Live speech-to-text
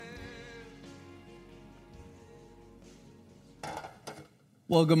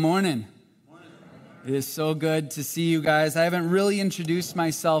Well, good morning. It is so good to see you guys. I haven't really introduced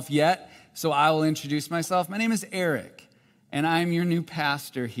myself yet, so I will introduce myself. My name is Eric, and I'm your new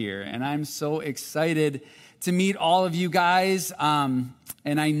pastor here, and I'm so excited to meet all of you guys, and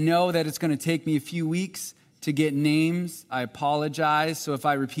I know that it's going to take me a few weeks to get names. I apologize, so if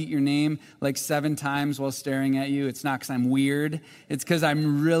I repeat your name like 7 times while staring at you, it's not because I'm weird. It's because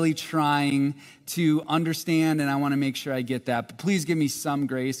I'm really trying to understand, and I want to make sure I get that. But please give me some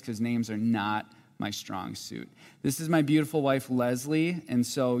grace because names are not my strong suit. This is my beautiful wife, Leslie, and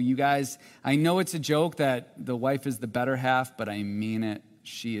so you guys, I know it's a joke that the wife is the better half, but I mean it.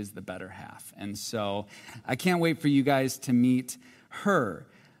 She is the better half, and so I can't wait for you guys to meet her.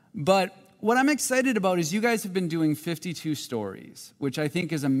 But what I'm excited about is you guys have been doing 52 stories, which I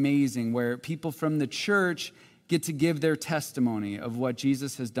think is amazing, where people from the church get to give their testimony of what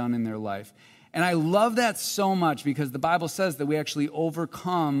Jesus has done in their life. And I love that so much because the Bible says that we actually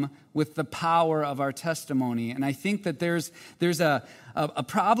overcome with the power of our testimony. And I think that there's a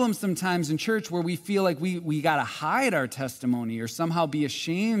problem sometimes in church where we feel like we got to hide our testimony or somehow be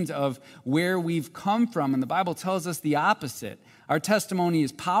ashamed of where we've come from. And the Bible tells us the opposite. Our testimony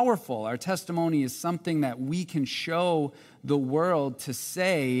is powerful. Our testimony is something that we can show the world to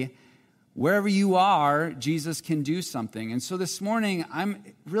say, wherever you are, Jesus can do something. And so this morning, I'm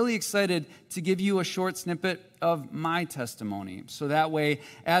really excited to give you a short snippet of my testimony. So that way,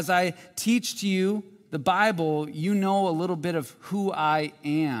 as I teach to you the Bible, you know a little bit of who I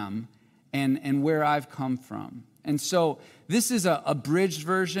am and where I've come from. And so this is a abridged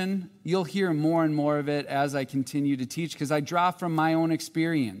version. You'll hear more and more of it as I continue to teach because I draw from my own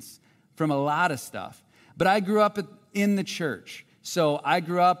experience, from a lot of stuff. But I grew up in the church. So I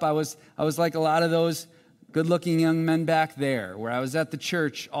grew up, I was like a lot of those good-looking young men back there, where I was at the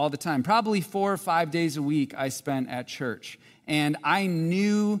church all the time. Probably 4 or 5 days a week I spent at church. And I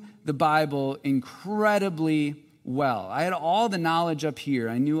knew the Bible incredibly well. I had all the knowledge up here.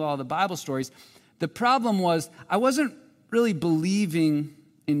 I knew all the Bible stories. The problem was I wasn't really believing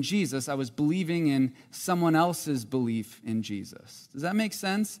in Jesus. I was believing in someone else's belief in Jesus. Does that make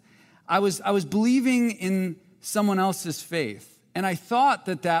sense? I was believing in someone else's faith. And I thought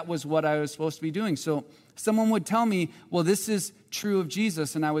that was what I was supposed to be doing. So someone would tell me, well, this is true of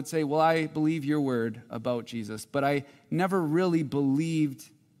Jesus. And I would say, well, I believe your word about Jesus. But I never really believed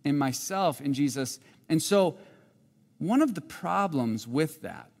in myself, in Jesus. And so one of the problems with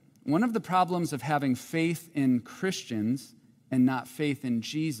that, one of the problems of having faith in Christians and not faith in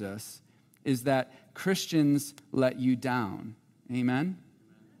Jesus is that Christians let you down. Amen?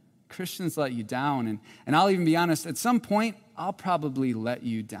 Christians let you down. And I'll even be honest, at some point, I'll probably let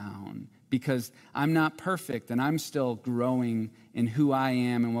you down because I'm not perfect and I'm still growing in who I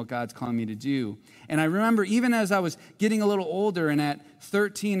am and what God's calling me to do. And I remember even as I was getting a little older and at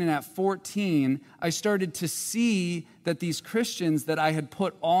 13 and at 14, I started to see that these Christians that I had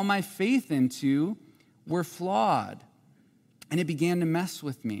put all my faith into were flawed. And it began to mess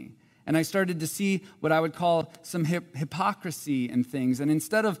with me. And I started to see what I would call some hypocrisy and things. And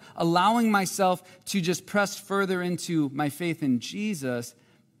instead of allowing myself to just press further into my faith in Jesus,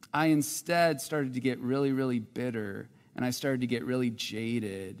 I instead started to get really, really bitter. And I started to get really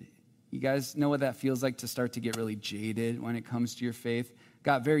jaded. You guys know what that feels like to start to get really jaded when it comes to your faith?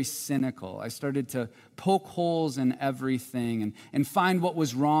 Got very cynical. I started to poke holes in everything and find what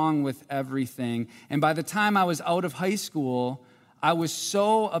was wrong with everything. And by the time I was out of high school, I was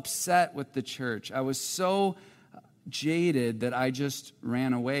so upset with the church. I was so jaded that I just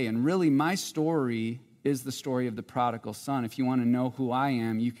ran away. And really, my story is the story of the prodigal son. If you want to know who I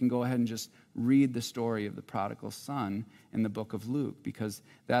am, you can go ahead and just read the story of the prodigal son in the book of Luke, because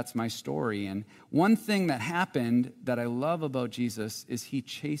that's my story. And one thing that happened that I love about Jesus is he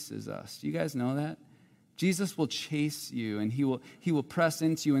chases us. Do you guys know that? Jesus will chase you, and he will press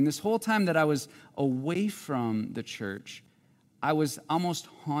into you. And this whole time that I was away from the church, I was almost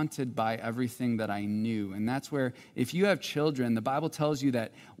haunted by everything that I knew. And that's where, if you have children, the Bible tells you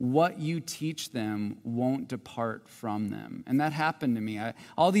that what you teach them won't depart from them. And that happened to me.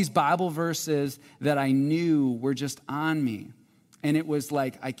 All these Bible verses that I knew were just on me. And it was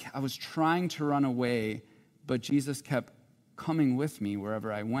like I was trying to run away, but Jesus kept coming with me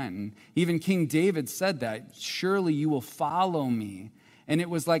wherever I went. And even King David said that, surely you will follow me. And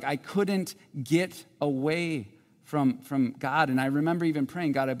it was like I couldn't get away from God. And I remember even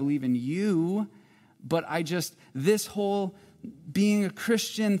praying, God, I believe in you, but this whole being a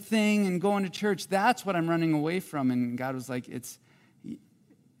Christian thing and going to church, that's what I'm running away from. And God was like, it's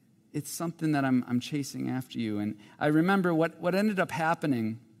something that I'm chasing after you. And I remember what ended up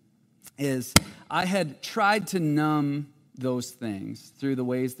happening is I had tried to numb those things through the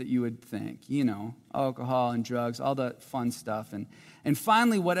ways that you would think, alcohol and drugs, all the fun stuff. And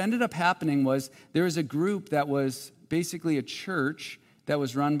finally, what ended up happening was there was a group that was basically a church that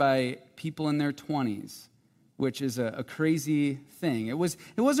was run by people in their 20s, which is a crazy thing. It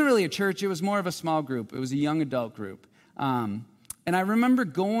wasn't really a church. It was more of a small group. It was a young adult group. And I remember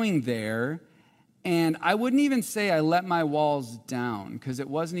going there, and I wouldn't even say I let my walls down because it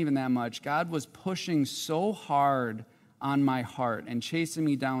wasn't even that much. God was pushing so hard on my heart and chasing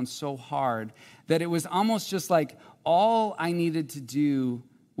me down so hard that it was almost just like all I needed to do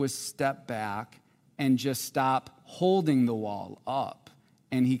was step back and just stop holding the wall up.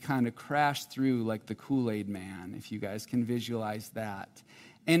 And he kind of crashed through like the Kool-Aid man, if you guys can visualize that.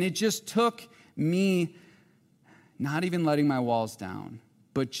 And it just took me not even letting my walls down,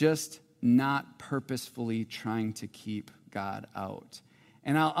 but just not purposefully trying to keep God out.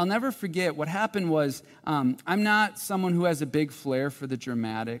 And I'll never forget what happened was I'm not someone who has a big flair for the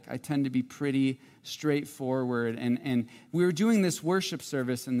dramatic. I tend to be pretty straightforward. And we were doing this worship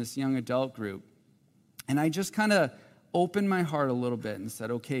service in this young adult group. And I just kind of opened my heart a little bit and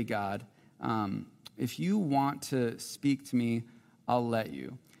said, okay, God, if you want to speak to me, I'll let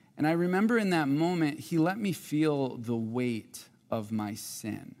you. And I remember in that moment, he let me feel the weight of my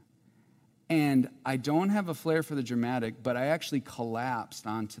sin. And I don't have a flair for the dramatic, but I actually collapsed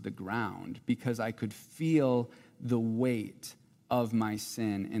onto the ground because I could feel the weight of my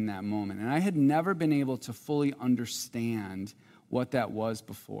sin in that moment. And I had never been able to fully understand what that was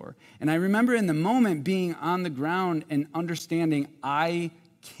before. And I remember in the moment being on the ground and understanding I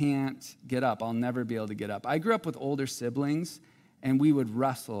can't get up. I'll never be able to get up. I grew up with older siblings, and we would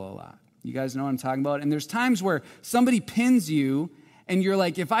wrestle a lot. You guys know what I'm talking about? And there's times where somebody pins you, and you're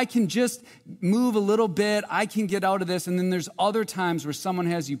like, if I can just move a little bit, I can get out of this. And then there's other times where someone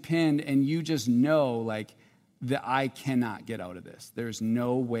has you pinned and you just know, like, that I cannot get out of this. There's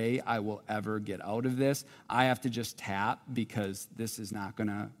no way I will ever get out of this. I have to just tap because this is not going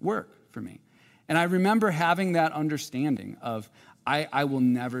to work for me. And I remember having that understanding of I will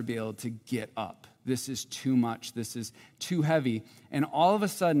never be able to get up. This is too much. This is too heavy. And all of a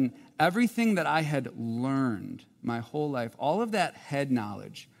sudden, everything that I had learned my whole life, all of that head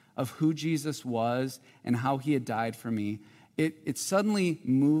knowledge of who Jesus was and how he had died for me, it suddenly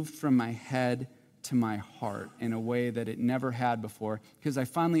moved from my head to my heart in a way that it never had before because I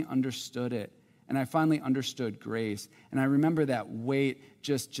finally understood it. And I finally understood grace. And I remember that weight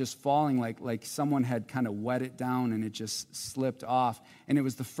just falling like someone had kind of wet it down and it just slipped off. And it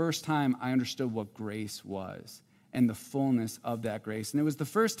was the first time I understood what grace was and the fullness of that grace. And it was the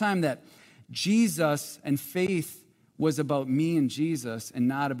first time that Jesus and faith was about me and Jesus and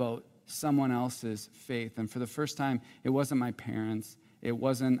not about someone else's faith. And for the first time, it wasn't my parents. It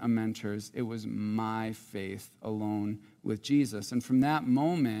wasn't a mentor's. It was my faith alone with Jesus. And from that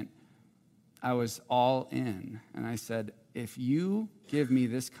moment, I was all in. And I said, if you give me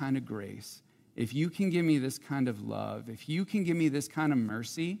this kind of grace, if you can give me this kind of love, if you can give me this kind of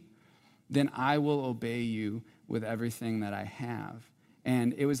mercy, then I will obey you with everything that I have.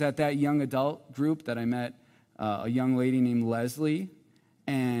 And it was at that young adult group that I met a young lady named Leslie.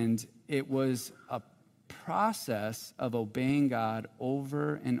 And it was a process of obeying God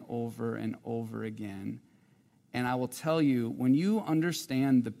over and over and over again. And I will tell you, when you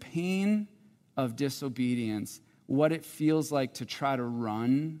understand the pain of disobedience, what it feels like to try to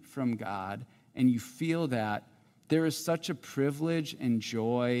run from God, and you feel that, there is such a privilege and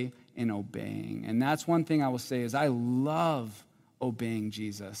joy in obeying. And that's one thing I will say is I love obeying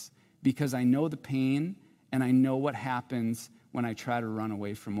Jesus because I know the pain and I know what happens when I try to run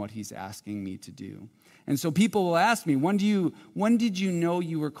away from what he's asking me to do. And so people will ask me, when did you know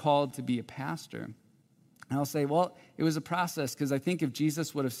you were called to be a pastor? And I'll say, well, it was a process because I think if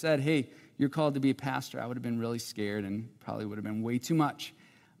Jesus would have said, hey, you're called to be a pastor, I would have been really scared and probably would have been way too much.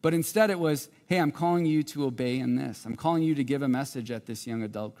 But instead it was, hey, I'm calling you to obey in this. I'm calling you to give a message at this young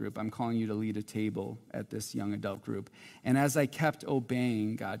adult group. I'm calling you to lead a table at this young adult group. And as I kept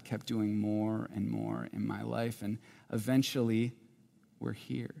obeying, God kept doing more and more in my life. And eventually, we're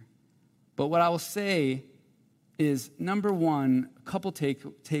here. But what I will say is, number one, a couple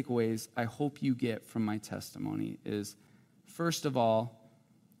takeaways I hope you get from my testimony is, first of all,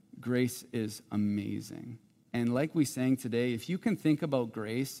 grace is amazing. And like we sang today, if you can think about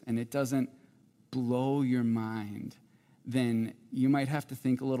grace and it doesn't blow your mind, then you might have to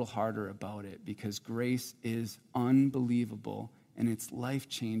think a little harder about it because grace is unbelievable and it's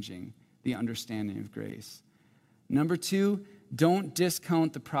life-changing, the understanding of grace. Number two, don't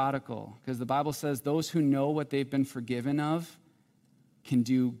discount the prodigal because the Bible says those who know what they've been forgiven of can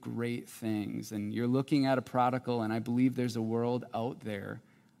do great things. And you're looking at a prodigal, and I believe there's a world out there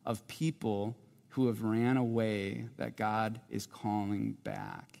of people who have ran away that God is calling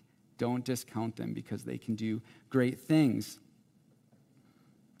back. Don't discount them because they can do great things.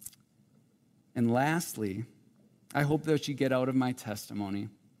 And lastly, I hope that you get out of my testimony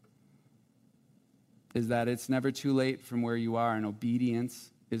is that it's never too late from where you are, and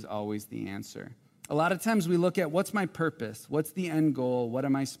obedience is always the answer. A lot of times we look at what's my purpose? What's the end goal? What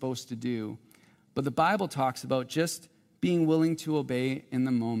am I supposed to do? But the Bible talks about just being willing to obey in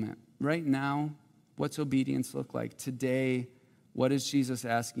the moment. Right now, what's obedience look like? Today, what is Jesus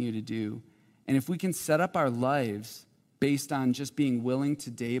asking you to do? And if we can set up our lives based on just being willing to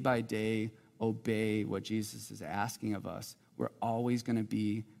day by day obey what Jesus is asking of us, we're always going to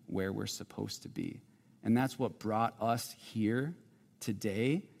be where we're supposed to be. And that's what brought us here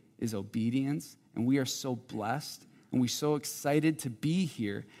today is obedience. And we are so blessed and we're so excited to be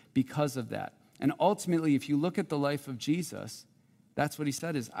here because of that. And ultimately, if you look at the life of Jesus, that's what he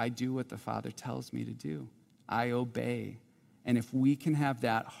said is, I do what the Father tells me to do. I obey. And if we can have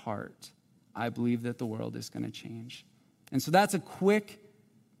that heart, I believe that the world is going to change. And so that's a quick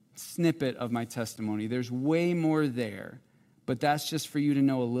snippet of my testimony. There's way more there, but that's just for you to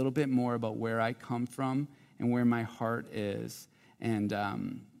know a little bit more about where I come from and where my heart is. And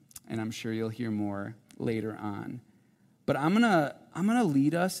I'm sure you'll hear more later on. But I'm gonna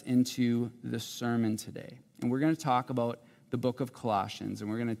lead us into the sermon today. And we're going to talk about the book of Colossians. And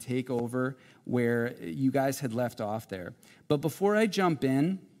we're going to take over where you guys had left off there. But before I jump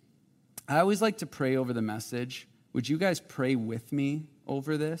in, I always like to pray over the message. Would you guys pray with me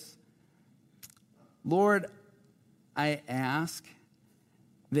over this? Lord, I ask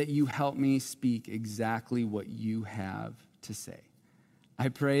that you help me speak exactly what you have to say. I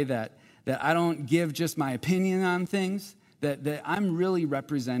pray that I don't give just my opinion on things, that I'm really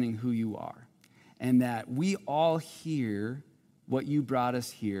representing who you are, and that we all hear what you brought us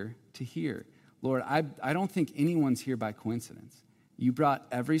here to hear. Lord, I don't think anyone's here by coincidence. You brought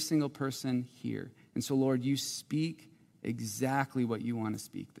every single person here. And so, Lord, you speak exactly what you want to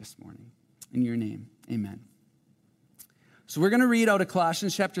speak this morning. In your name, amen. So we're going to read out of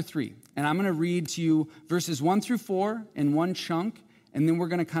Colossians chapter 3. And I'm going to read to you verses 1 through 4 in one chunk. And then we're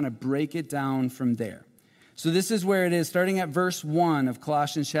going to kind of break it down from there. So this is where it is, starting at verse 1 of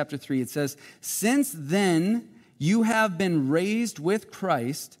Colossians chapter 3. It says, "Since then you have been raised with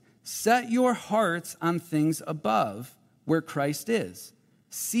Christ, set your hearts on things above, where Christ is,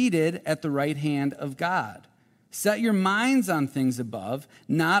 seated at the right hand of God. Set your minds on things above,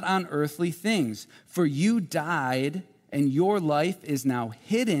 not on earthly things. For you died, and your life is now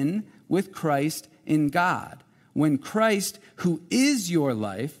hidden with Christ in God. When Christ, who is your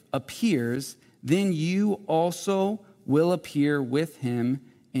life, appears, then you also will appear with him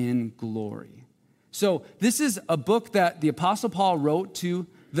in glory." So this is a book that the Apostle Paul wrote to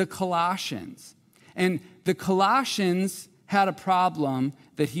the Colossians. And the Colossians had a problem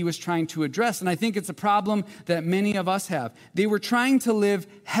that he was trying to address. And I think it's a problem that many of us have. They were trying to live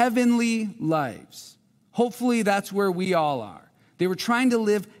heavenly lives. Hopefully that's where we all are. They were trying to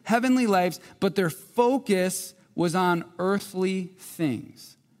live heavenly lives, but their focus was on earthly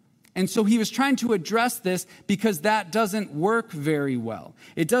things. And so he was trying to address this because that doesn't work very well.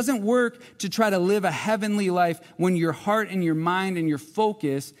 It doesn't work to try to live a heavenly life when your heart and your mind and your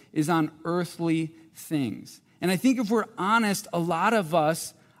focus is on earthly things. And I think if we're honest, a lot of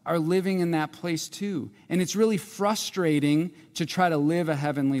us are living in that place too. And it's really frustrating to try to live a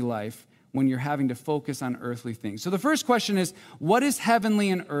heavenly life when you're having to focus on earthly things. So the first question is, what is heavenly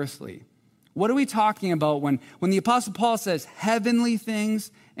and earthly? What are we talking about when the Apostle Paul says heavenly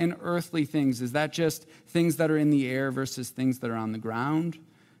things and earthly things? Is that just things that are in the air versus things that are on the ground?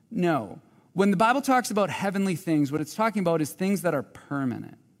 No. When the Bible talks about heavenly things, what it's talking about is things that are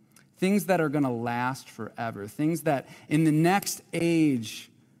permanent, things that are going to last forever, things that in the next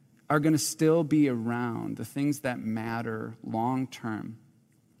age are going to still be around, the things that matter long term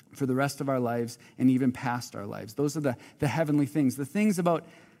for the rest of our lives and even past our lives. Those are the heavenly things, the things about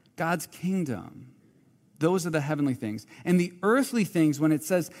God's kingdom. Those are the heavenly things. And the earthly things, when it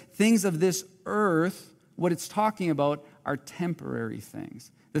says things of this earth, what it's talking about are temporary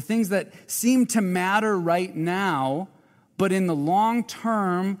things. The things that seem to matter right now, but in the long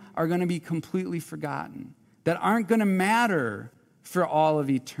term are going to be completely forgotten, that aren't going to matter for all of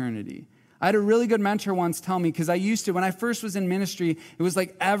eternity. I had a really good mentor once tell me, because I used to, when I first was in ministry, it was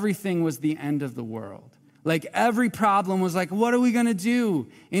like everything was the end of the world. Like every problem was like, what are we going to do?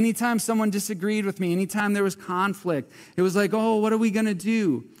 Anytime someone disagreed with me, anytime there was conflict, it was like, oh, what are we going to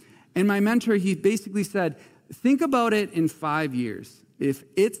do? And my mentor, he basically said, think about it in 5 years. if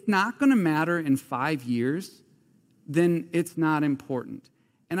it's not going to matter in 5 years, then it's not important.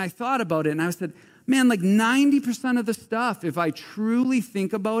 And I thought about it and I said, man, like 90% of the stuff, if I truly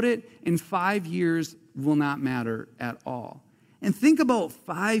think about it, in 5 years will not matter at all. And think about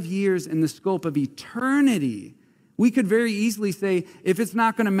 5 years in the scope of eternity. We could very easily say, if it's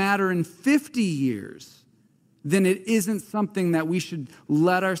not going to matter in 50 years, then it isn't something that we should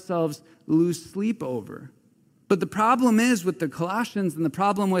let ourselves lose sleep over. But the problem is with the Colossians, and the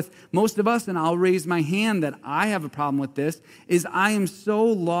problem with most of us, and I'll raise my hand that I have a problem with this, is I am so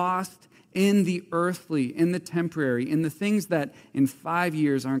lost in the earthly, in the temporary, in the things that in 5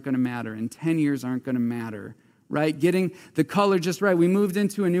 years aren't going to matter, in 10 years aren't going to matter, right? Getting the color just right. We moved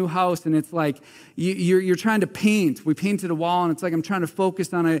into a new house, and it's like you're trying to paint. We painted a wall, and it's like I'm trying to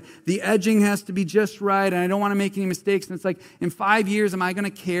focus on it. The edging has to be just right, and I don't want to make any mistakes. And it's like, in 5 years, am I going to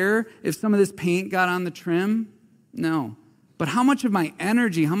care if some of this paint got on the trim? No. But how much of my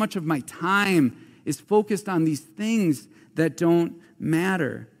energy, how much of my time is focused on these things that don't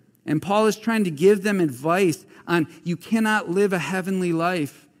matter? And Paul is trying to give them advice on you cannot live a heavenly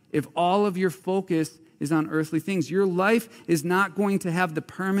life if all of your focus is on earthly things. Your life is not going to have the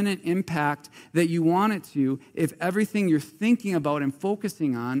permanent impact that you want it to if everything you're thinking about and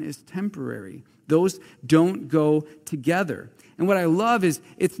focusing on is temporary. Those don't go together. And what I love is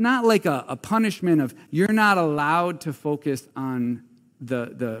it's not like a punishment of you're not allowed to focus on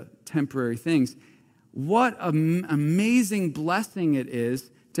the temporary things. What an amazing blessing it is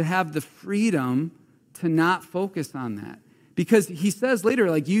to have the freedom to not focus on that. Because he says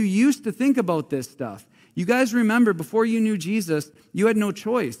later, like, you used to think about this stuff. You guys remember, before you knew Jesus, you had no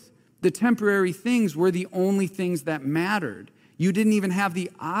choice. The temporary things were the only things that mattered. You didn't even have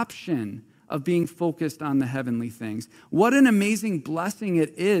the option of being focused on the heavenly things. What an amazing blessing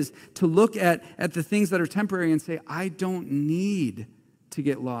it is to look at the things that are temporary and say, I don't need to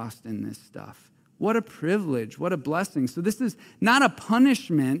get lost in this stuff. What a privilege, what a blessing. So this is not a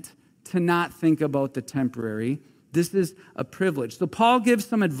punishment to not think about the temporary. This is a privilege. So Paul gives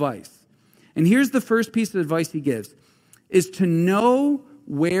some advice. And here's the first piece of advice he gives, is to know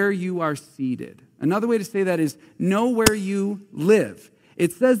where you are seated. Another way to say that is know where you live.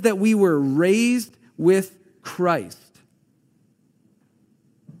 It says that we were raised with Christ.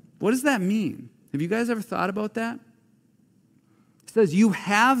 What does that mean? Have you guys ever thought about that? It says you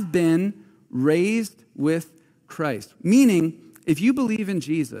have been raised with Christ. Meaning, if you believe in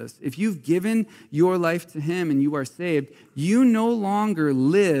Jesus, if you've given your life to him and you are saved, you no longer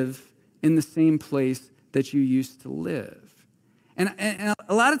live in the same place that you used to live. And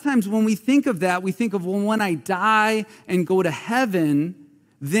a lot of times when we think of that, we think of, well, when I die and go to heaven,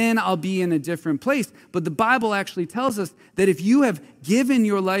 then I'll be in a different place. But the Bible actually tells us that if you have given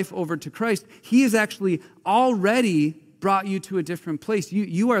your life over to Christ, he has actually already brought you to a different place.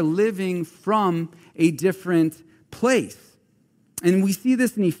 You are living from a different place. And we see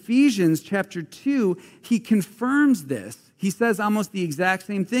this in Ephesians chapter 2. He confirms this. He says almost the exact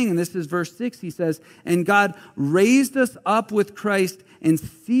same thing. And this is verse 6. He says, and God raised us up with Christ and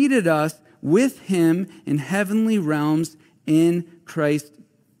seated us with him in heavenly realms in Christ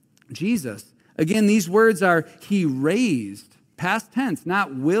Jesus. Again, these words are he raised, past tense,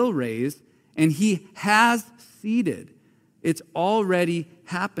 not will raise, and he has seated. It's already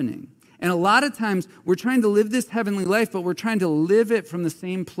happening. And a lot of times we're trying to live this heavenly life, but we're trying to live it from the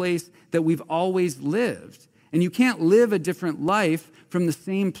same place that we've always lived. And you can't live a different life from the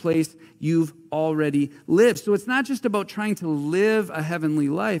same place you've already lived. So it's not just about trying to live a heavenly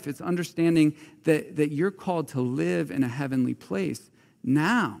life. It's understanding that you're called to live in a heavenly place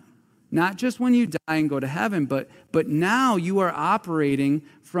now. Not just when you die and go to heaven, but now you are operating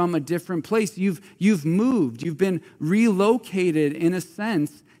from a different place. You've moved. You've been relocated, in a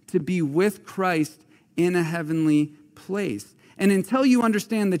sense, to be with Christ in a heavenly place. And until you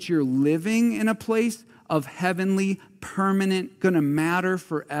understand that you're living in a place of heavenly, permanent, going to matter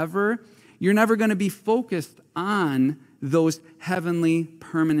forever, you're never going to be focused on those heavenly,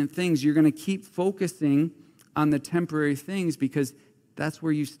 permanent things. You're going to keep focusing on the temporary things because that's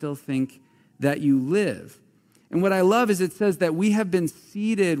where you still think that you live. And what I love is it says that we have been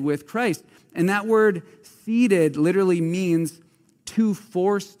seated with Christ. And that word seated literally means to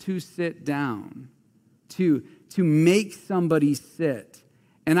force to sit down, to make somebody sit.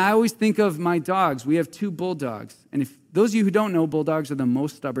 And I always think of my dogs. We have 2 bulldogs. And if those of you who don't know, bulldogs are the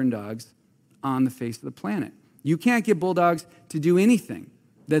most stubborn dogs on the face of the planet. You can't get bulldogs to do anything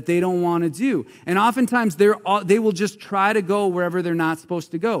that they don't want to do. And oftentimes they will just try to go wherever they're not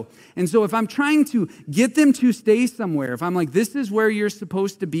supposed to go. And so if I'm trying to get them to stay somewhere, if I'm like, this is where you're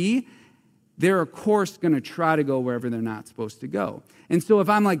supposed to be, they're of course going to try to go wherever they're not supposed to go. And so if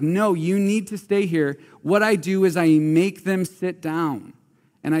I'm like, no, you need to stay here, what I do is I make them sit down.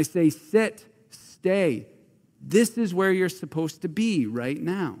 And I say, sit, stay. This is where you're supposed to be right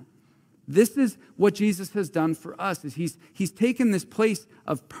now. This is what Jesus has done for us, is he's taken this place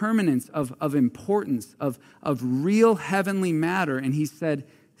of permanence, of importance, of real heavenly matter, and he said,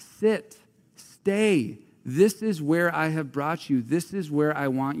 sit, stay. This is where I have brought you. This is where I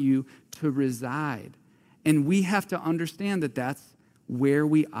want you to reside. And we have to understand that that's where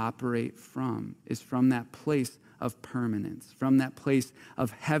we operate from, is from that place of permanence, from that place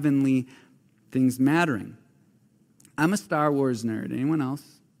of heavenly things mattering. I'm a Star Wars nerd. Anyone else?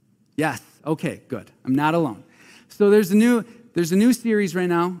 Yes. Okay, good. I'm not alone. So there's a new series right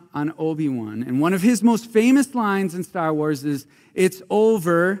now on Obi-Wan, and one of his most famous lines in Star Wars is, "It's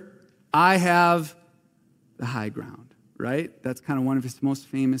over, I have the high ground," right? That's kind of one of his most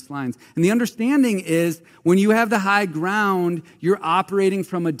famous lines. And the understanding is when you have the high ground, you're operating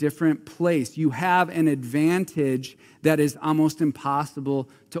from a different place. You have an advantage that is almost impossible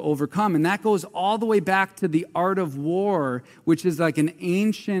to overcome. And that goes all the way back to the art of war, which is like an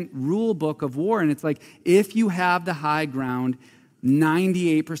ancient rule book of war. And it's like, if you have the high ground,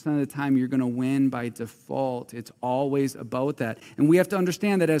 98% of the time you're going to win by default. It's always about that. And we have to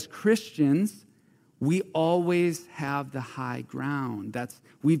understand that as Christians, we always have the high ground.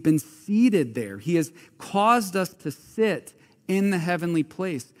 We've been seated there. He has caused us to sit in the heavenly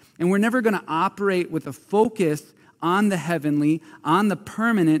place. And we're never going to operate with a focus on the heavenly, on the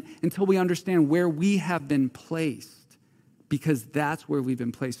permanent, until we understand where we have been placed, because that's where we've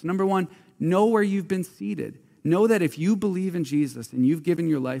been placed. So number one, know where you've been seated. Know that if you believe in Jesus and you've given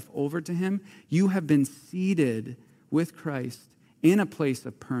your life over to him, you have been seated with Christ in a place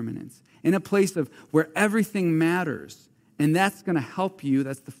of permanence, in a place of where everything matters. And that's going to help you.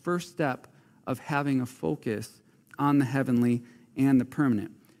 That's the first step of having a focus on the heavenly and the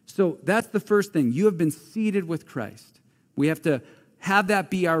permanent. So that's the first thing. You have been seated with Christ. We have to have that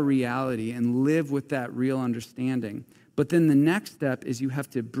be our reality and live with that real understanding. But then the next step is you have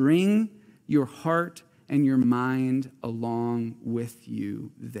to bring your heart and your mind along with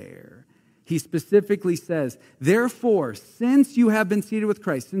you there. He specifically says, therefore, since you have been seated with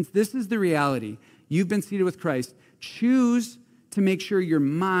Christ, since this is the reality, you've been seated with Christ, choose to make sure your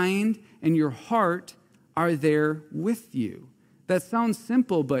mind and your heart are there with you. That sounds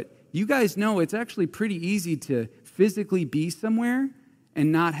simple, but you guys know it's actually pretty easy to physically be somewhere and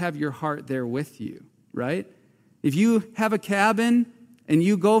not have your heart there with you, right? If you have a cabin and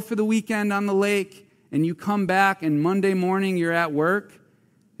you go for the weekend on the lake and you come back and Monday morning you're at work,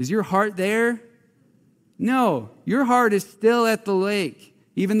 is your heart there? No, your heart is still at the lake.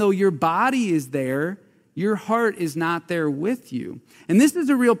 Even though your body is there, your heart is not there with you. And this is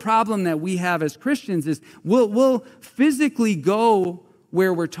a real problem that we have as Christians, is we'll physically go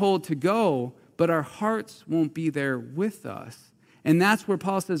where we're told to go, but our hearts won't be there with us. And that's where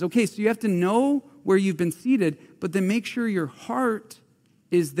Paul says, okay, so you have to know where you've been seated, but then make sure your heart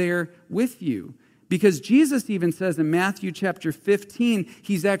is there with you. Because Jesus even says in Matthew chapter 15,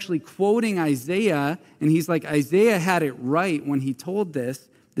 he's actually quoting Isaiah, and he's like, Isaiah had it right when he told this.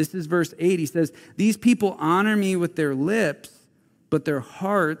 This is verse 8. He says, these people honor me with their lips, but their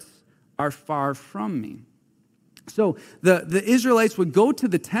hearts are far from me. So the Israelites would go to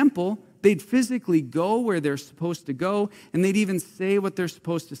the temple. They'd physically go where they're supposed to go, and they'd even say what they're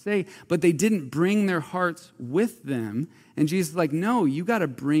supposed to say, but they didn't bring their hearts with them. And Jesus is like, no, you got to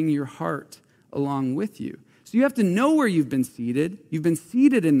bring your heart along with you. So you have to know where you've been seated. You've been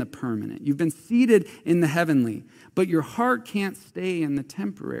seated in the permanent. You've been seated in the heavenly. But your heart can't stay in the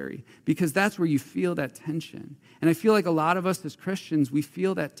temporary, because that's where you feel that tension. And I feel like a lot of us as Christians, we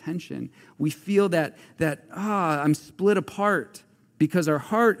feel that tension. We feel that I'm split apart, because our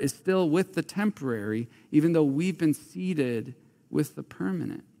heart is still with the temporary, even though we've been seated with the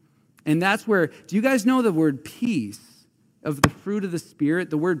permanent. And that's where, do you guys know the word peace? Of the fruit of the Spirit,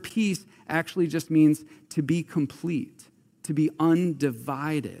 the word peace actually just means to be complete, to be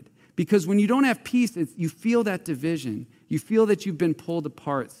undivided. Because when you don't have peace, you feel that division. You feel that you've been pulled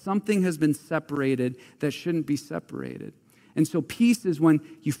apart. Something has been separated that shouldn't be separated. And so peace is when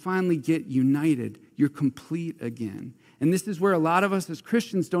you finally get united. You're complete again. And this is where a lot of us as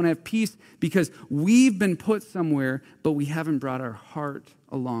Christians don't have peace, because we've been put somewhere, but we haven't brought our heart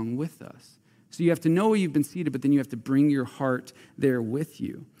along with us. So you have to know where you've been seated, but then you have to bring your heart there with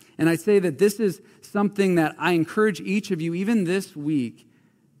you. And I say that this is something that I encourage each of you, even this week,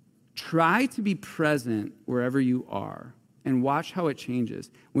 try to be present wherever you are and watch how it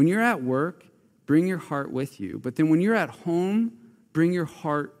changes. When you're at work, bring your heart with you. But then when you're at home, Bring your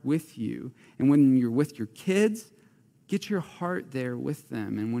heart with you. And when you're with your kids, get your heart there with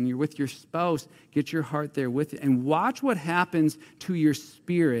them. And when you're with your spouse, get your heart there with it. And watch what happens to your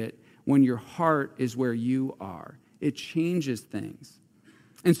spirit when your heart is where you are. It changes things.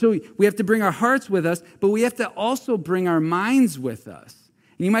 And so we have to bring our hearts with us, but we have to also bring our minds with us.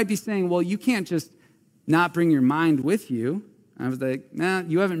 And you might be saying, well, you can't just not bring your mind with you. I was like, nah,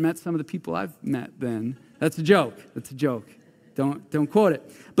 you haven't met some of the people I've met then. That's a joke. That's a joke. Don't quote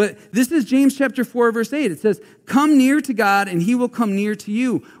it. But this is James chapter 4, verse 8. It says, come near to God, and he will come near to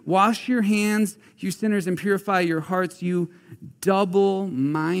you. Wash your hands, you sinners, and purify your hearts, you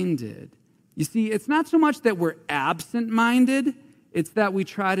double-minded. You see, it's not so much that we're absent-minded, it's that we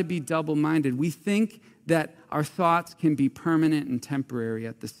try to be double-minded. We think that our thoughts can be permanent and temporary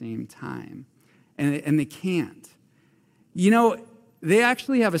at the same time, and they can't. You know, they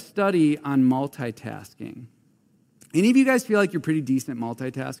actually have a study on multitasking. Any of you guys feel like you're pretty decent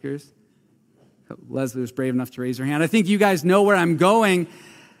multitaskers? Leslie was brave enough to raise her hand. I think you guys know where I'm going.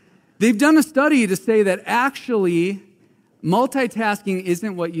 They've done a study to say that actually multitasking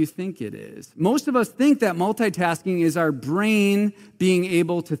isn't what you think it is. Most of us think that multitasking is our brain being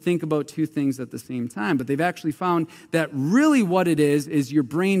able to think about two things at the same time. But they've actually found that really what it is your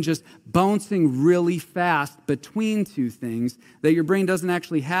brain just bouncing really fast between two things, that your brain doesn't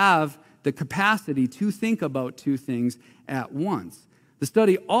actually have the capacity to think about two things at once. The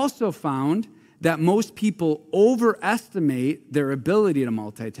study also found that most people overestimate their ability to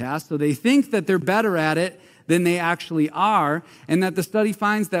multitask, so they think that they're better at it than they actually are, and that the study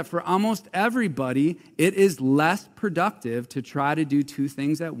finds that for almost everybody, it is less productive to try to do two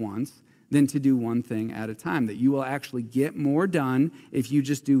things at once than to do one thing at a time, that you will actually get more done if you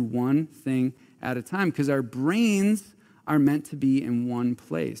just do one thing at a time, because our brains are meant to be in one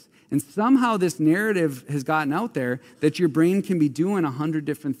place. And somehow this narrative has gotten out there that your brain can be doing 100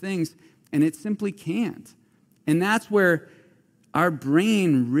 different things, and it simply can't. And that's where our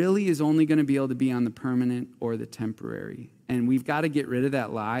brain really is only going to be able to be on the permanent or the temporary. And we've got to get rid of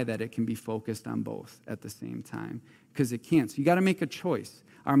that lie that it can be focused on both at the same time, because it can't. So you got to make a choice.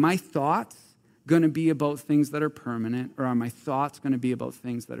 Are my thoughts going to be about things that are permanent, or are my thoughts going to be about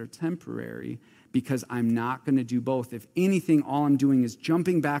things that are temporary? Because I'm not going to do both. If anything, all I'm doing is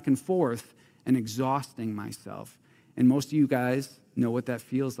jumping back and forth and exhausting myself. And most of you guys know what that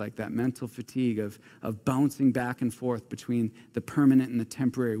feels like, that mental fatigue of bouncing back and forth between the permanent and the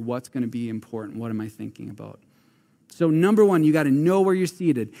temporary. What's going to be important? What am I thinking about? So number one, you got to know where you're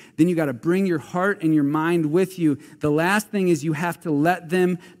seated. Then you got to bring your heart and your mind with you. The last thing is you have to let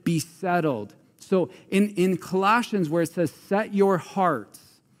them be settled. So in Colossians, where it says, set your hearts,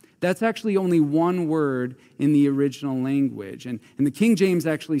 that's actually only one word in the original language. And the King James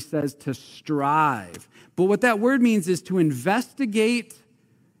actually says to strive. But what that word means is to investigate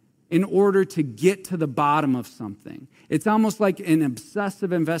in order to get to the bottom of something. It's almost like an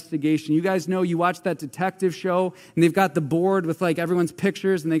obsessive investigation. You guys know, you watch that detective show, and they've got the board with like everyone's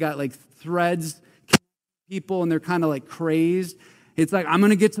pictures, and they got like threads, people, and they're kind of like crazed. It's like, I'm going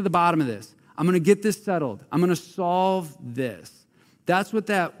to get to the bottom of this. I'm going to get this settled. I'm going to solve this. That's what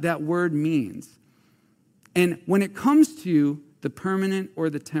that word means. And when it comes to the permanent or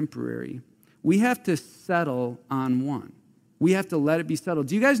the temporary, we have to settle on one. We have to let it be settled.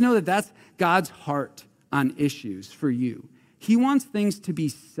 Do you guys know that that's God's heart on issues for you? He wants things to be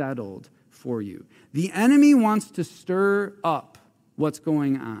settled for you. The enemy wants to stir up what's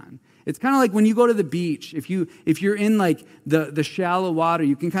going on. It's kind of like when you go to the beach. If you're in like the shallow water,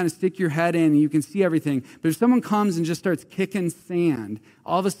 you can kind of stick your head in and you can see everything. But if someone comes and just starts kicking sand,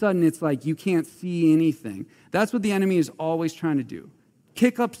 all of a sudden it's like you can't see anything. That's what the enemy is always trying to do.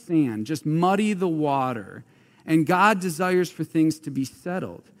 Kick up sand, just muddy the water. And God desires for things to be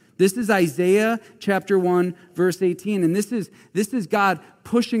settled. This is Isaiah chapter 1, verse 18. And this is God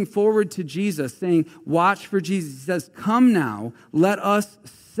pushing forward to Jesus, saying, watch for Jesus. He says, come now, let us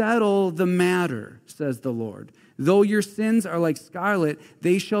settle the matter, says the Lord. Though your sins are like scarlet,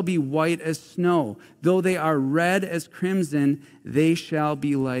 they shall be white as snow. Though they are red as crimson, they shall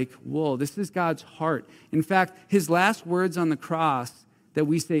be like wool. This is God's heart. In fact, his last words on the cross that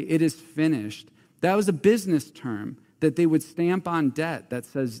we say, it is finished, that was a business term that they would stamp on debt that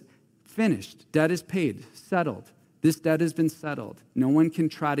says, finished, debt is paid, settled. This debt has been settled. No one can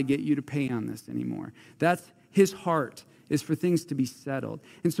try to get you to pay on this anymore. That's his heart, is for things to be settled.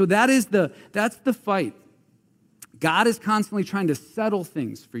 And so that's the fight. God is constantly trying to settle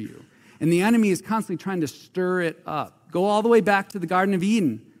things for you. And the enemy is constantly trying to stir it up. Go all the way back to the Garden of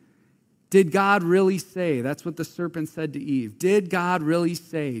Eden. Did God really say? That's what the serpent said to Eve. Did God really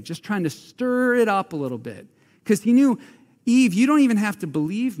say? Just trying to stir it up a little bit. Because he knew Eve, you don't even have to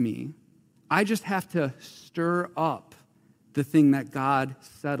believe me. I just have to stir up the thing that God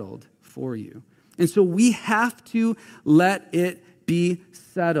settled for you. And so we have to let it be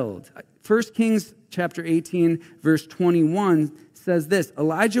settled. 1 Kings chapter 18, verse 21 says this,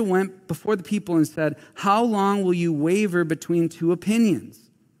 Elijah went before the people and said, how long will you waver between two opinions?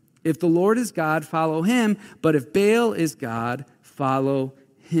 If the Lord is God, follow him. But if Baal is God, follow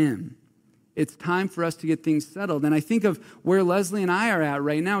him. It's time for us to get things settled. And I think of where Leslie and I are at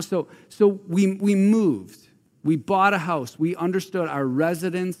right now. So we moved. We bought a house. We understood our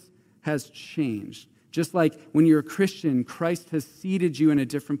residence has changed. Just like when you're a Christian, Christ has seated you in a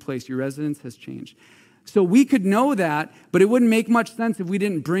different place. Your residence has changed. So we could know that, but it wouldn't make much sense if we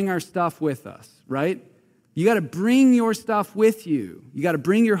didn't bring our stuff with us, right? You got to bring your stuff with you. You got to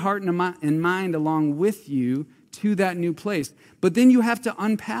bring your heart and mind along with you to that new place. But then you have to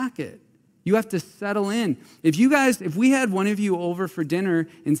unpack it. You have to settle in. If we had one of you over for dinner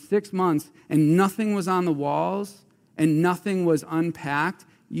in 6 months and nothing was on the walls and nothing was unpacked,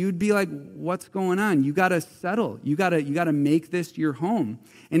 you'd be like, what's going on? You got to settle. You got to make this your home.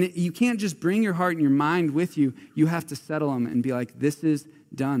 And you can't just bring your heart and your mind with you. You have to settle them and be like, this is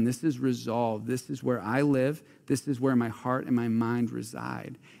done. This is resolved. This is where I live. This is where my heart and my mind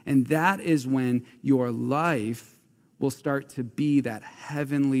reside. And that is when your life will start to be that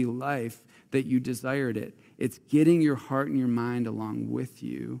heavenly life that you desired it. It's getting your heart and your mind along with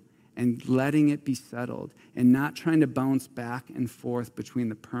you and letting it be settled and not trying to bounce back and forth between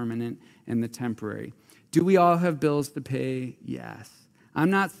the permanent and the temporary. Do we all have bills to pay? Yes. I'm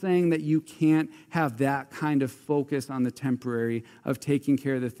not saying that you can't have that kind of focus on the temporary of taking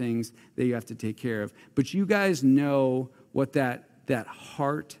care of the things that you have to take care of. But you guys know what that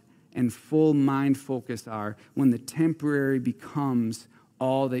heart and full mind focus are when the temporary becomes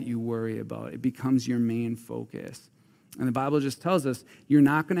all that you worry about. It becomes your main focus. And the Bible just tells us you're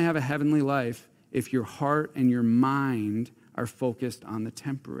not going to have a heavenly life if your heart and your mind are focused on the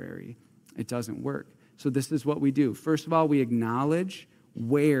temporary. It doesn't work. So this is what we do. First of all, we acknowledge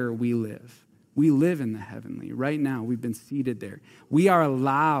where we live. We live in the heavenly. Right now, we've been seated there. We are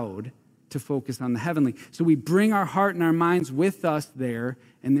allowed to focus on the heavenly. So we bring our heart and our minds with us there,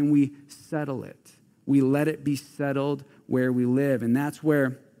 and then we settle it. We let it be settled where we live. And that's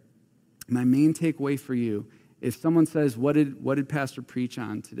where my main takeaway for you, if someone says, what did Pastor preach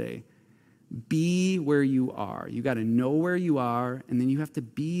on today? Be where you are. You got to know where you are, and then you have to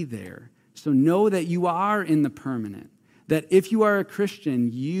be there. So know that you are in the permanent. That if you are a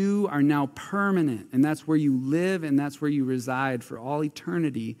Christian, you are now permanent, and that's where you live, and that's where you reside for all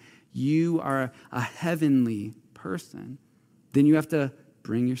eternity. You are a heavenly person. Then you have to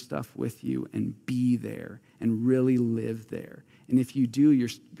bring your stuff with you and be there and really live there. And if you do, you're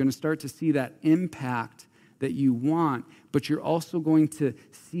going to start to see that impact that you want, but you're also going to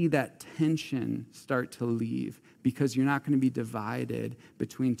see that tension start to leave because you're not going to be divided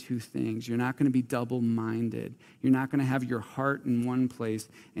between two things. You're not going to be double-minded. You're not going to have your heart in one place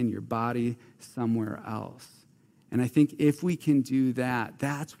and your body somewhere else. And I think if we can do that,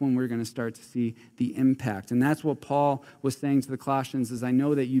 that's when we're going to start to see the impact. And that's what Paul was saying to the Colossians is, I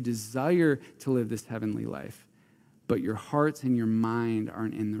know that you desire to live this heavenly life, but your hearts and your mind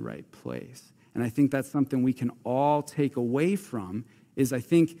aren't in the right place. And I think that's something we can all take away from is I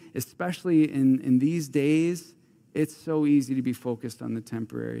think, especially in these days, it's so easy to be focused on the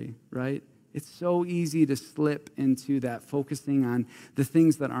temporary, right? It's so easy to slip into that focusing on the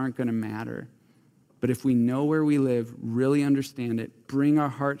things that aren't going to matter. But if we know where we live, really understand it, bring our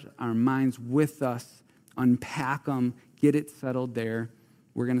hearts, our minds with us, unpack them, get it settled there,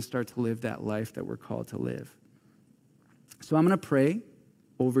 we're going to start to live that life that we're called to live. So I'm going to pray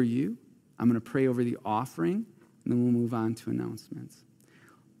over you. I'm going to pray over the offering, and then we'll move on to announcements.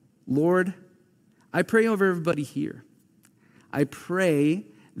 Lord, I pray over everybody here. I pray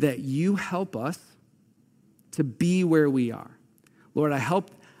that you help us to be where we are. Lord,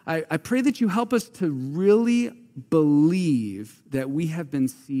 I pray that you help us to really believe that we have been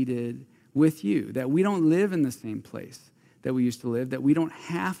seated with you, that we don't live in the same place that we used to live, that we don't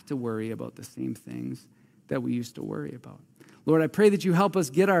have to worry about the same things that we used to worry about. Lord, I pray that you help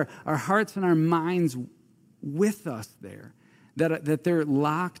us get our hearts and our minds with us there, that they're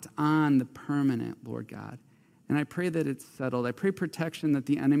locked on the permanent, Lord God. And I pray that it's settled. I pray protection that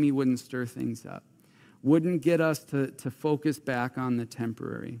the enemy wouldn't stir things up, wouldn't get us to focus back on the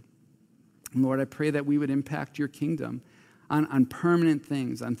temporary. And Lord, I pray that we would impact your kingdom on permanent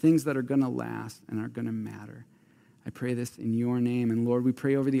things, on things that are going to last and are going to matter. I pray this in your name. And Lord, we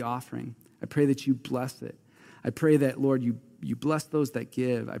pray over the offering. I pray that you bless it. I pray that, Lord, you bless those that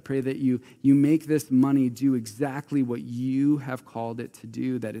give. I pray that you make this money do exactly what you have called it to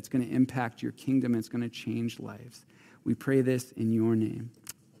do, that it's going to impact your kingdom, it's going to change lives. We pray this in your name.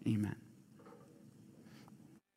 Amen.